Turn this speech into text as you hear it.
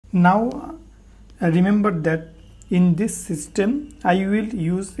Now remember that in this system I will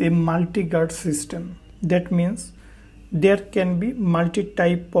use a multi-guard system. That means there can be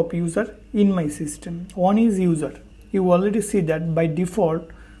multi-type of user in my system. One is user. You already see that by default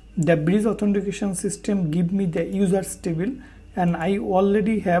the bridge authentication system give me the users table, and I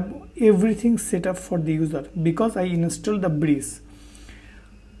already have everything set up for the user because I installed the bridge.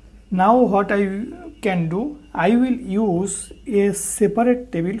 Now what I can do, I will use a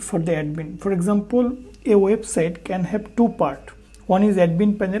separate table for the admin. For example, a website can have two parts. One is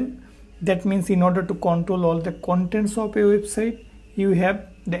admin panel. That means in order to control all the contents of a website, you have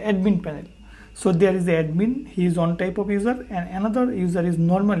the admin panel. So there is the admin, he is one type of user, and another user is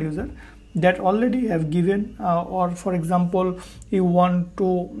normal user that already have given or for example you want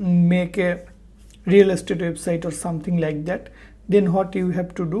to make a real estate website or something like that. Then what you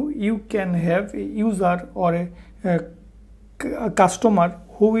have to do, you can have a user or a customer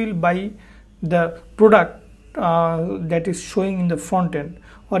who will buy the product that is showing in the front end,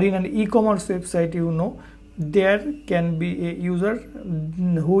 or in an e-commerce website, you know, there can be a user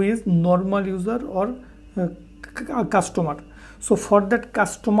who is normal user or a customer. So for that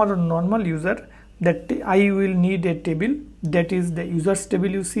customer or normal user, that I will need a table, that is the users table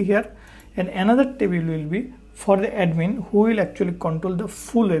you see here, and another table will be for the admin who will actually control the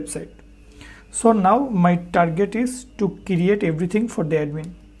full website. So now my target is to create everything for the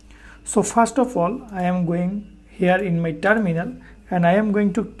admin. So first of all, I am going here in my terminal and I am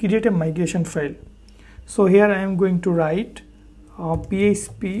going to create a migration file. So here I am going to write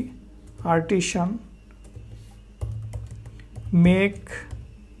PHP artisan make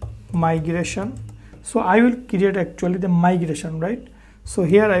migration. So I will create actually the migration, right? So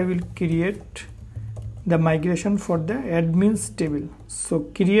here I will create the migration for the admins table. So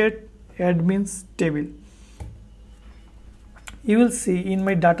create admins table. You will see in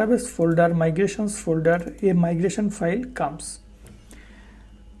my database folder, migrations folder, a migration file comes.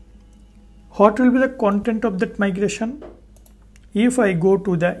 What will be the content of that migration? If I go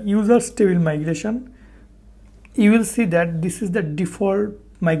to the users table migration, you will see that this is the default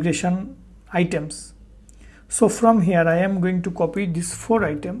migration items. So from here I am going to copy these 4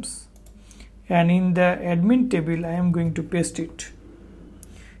 items, and in the admin table I am going to paste it.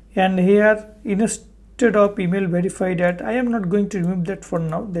 And here instead of email verified at, I am not going to remove that for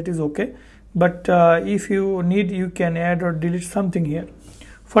now, that is okay. But if you need, you can add or delete something here.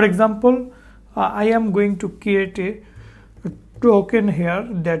 For example, I am going to create a token here,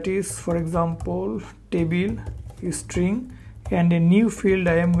 that is for example table string, and a new field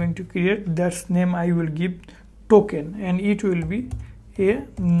I am going to create, that's name I will give token, and it will be a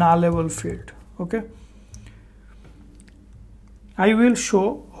nullable field. Okay, I will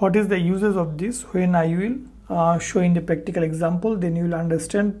show what is the uses of this when I will show in the practical example, then you will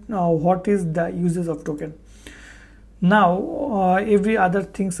understand what is the uses of token. Now every other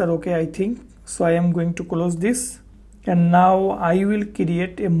things are okay, I think. So I am going to close this, and now I will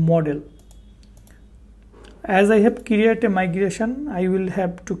create a model. As I have created a migration, I will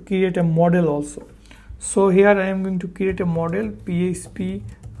have to create a model also. So here I am going to create a model, PHP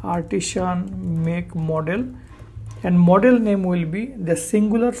artisan make model, and model name will be the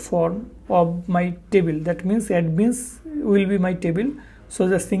singular form of my table. That means admins will be my table. So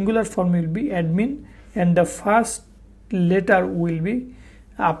the singular form will be admin, and the first letter will be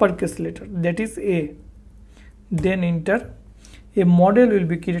uppercase letter, that is A. Then enter. A model will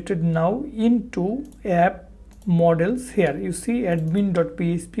be created now into app models. Here you see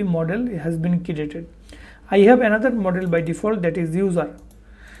admin.php model has been created. I have another model by default, that is user.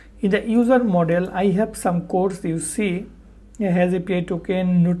 In the user model I have some codes, you see it has API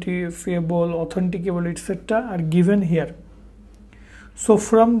token, notifiable, authenticable, etc. are given here. So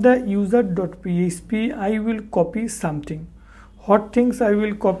from the user.php I will copy something. What things I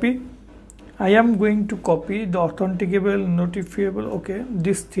will copy? I am going to copy the authenticable, notifiable, okay,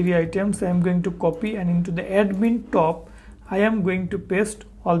 these 3 items I am going to copy, and into the admin top I am going to paste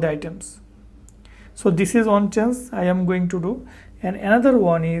all the items. So this is one chance I am going to do. And another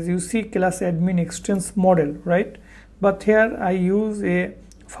one is, you see class admin extends model, right? But here I use a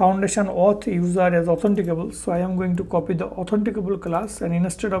foundation auth user as authenticable. So I am going to copy the authenticable class, and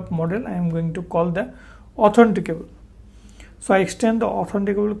instead of model I am going to call the authenticable. So I extend the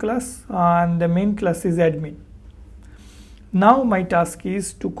authenticable class, and the main class is admin. Now my task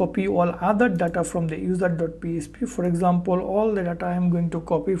is to copy all other data from the user.php. For example, all the data I am going to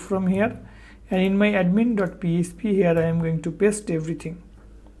copy from here, and in my admin.php here I am going to paste everything.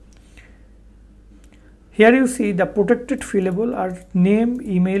 Here you see the protected fieldable are name,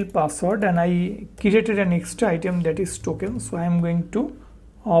 email, password, and I created an extra item, that is token. So I am going to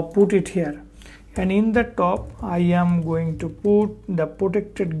put it here, and in the top I am going to put the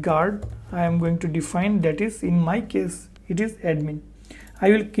protected guard. I am going to define, that is, in my case it is admin. I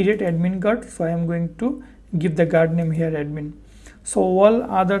will create admin guard, so I am going to give the guard name here admin. So all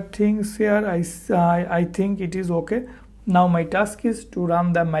other things here I think it is okay. Now my task is to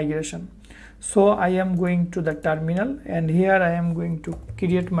run the migration. So I am going to the terminal, and here I am going to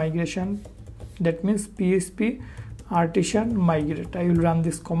create migration, that means php artisan migrate. I will run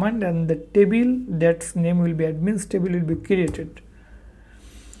this command, and the table that's name will be admins table will be created.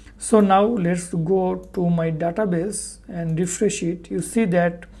 So now let's go to my database and refresh it. You see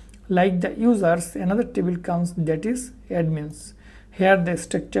that like the users, another table comes, that is admins. Here the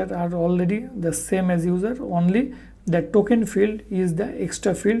structure are already the same as user, only the token field is the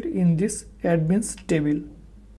extra field in this admins table.